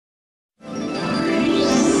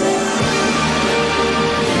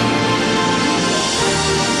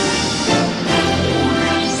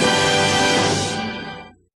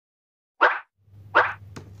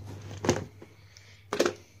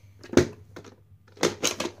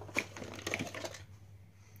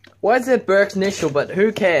Why is it Burke's initial, but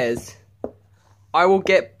who cares? I will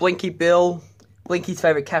get Blinky Bill, Blinky's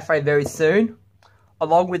Favourite Cafe very soon,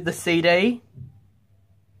 along with the CD.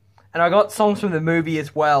 And I got songs from the movie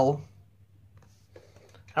as well.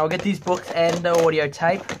 And I'll get these books and the audio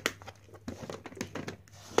tape.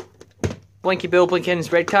 Blinky Bill, Blinky and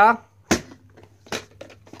his red car.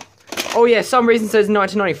 Oh yeah, some reason it says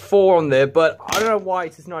 1994 on there, but I don't know why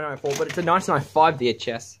it says 1994, but it's a 1995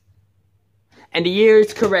 VHS. And the year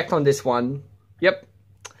is correct on this one. Yep.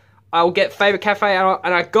 I'll get Favourite Cafe,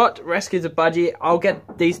 and I got Rescues of Budgie. I'll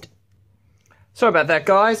get these... Sorry about that,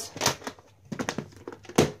 guys.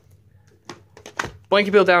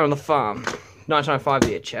 Blinky Bill Down on the Farm. 1995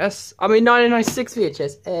 VHS. I mean, 1996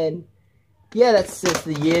 VHS. And, yeah, that says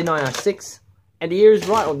the year 1996. And the year is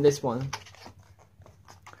right on this one.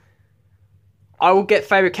 I will get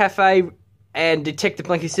Favourite Cafe and Detective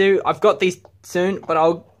Blinky Sue. I've got these soon, but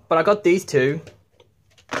I got these two.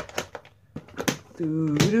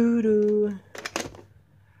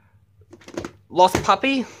 Lost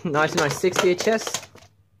Puppy, 1996 VHS.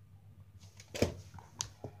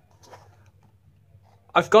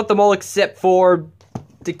 I've got them all except for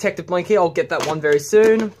Detective Blinky. I'll get that one very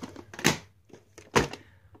soon.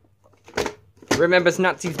 Remembers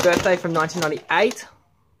Nazi's Birthday from 1998.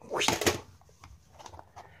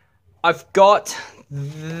 I've got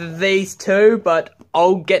these two, but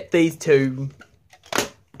I'll get these two.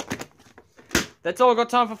 That's all I've got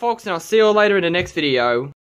time for, folks, and I'll see you all later in the next video.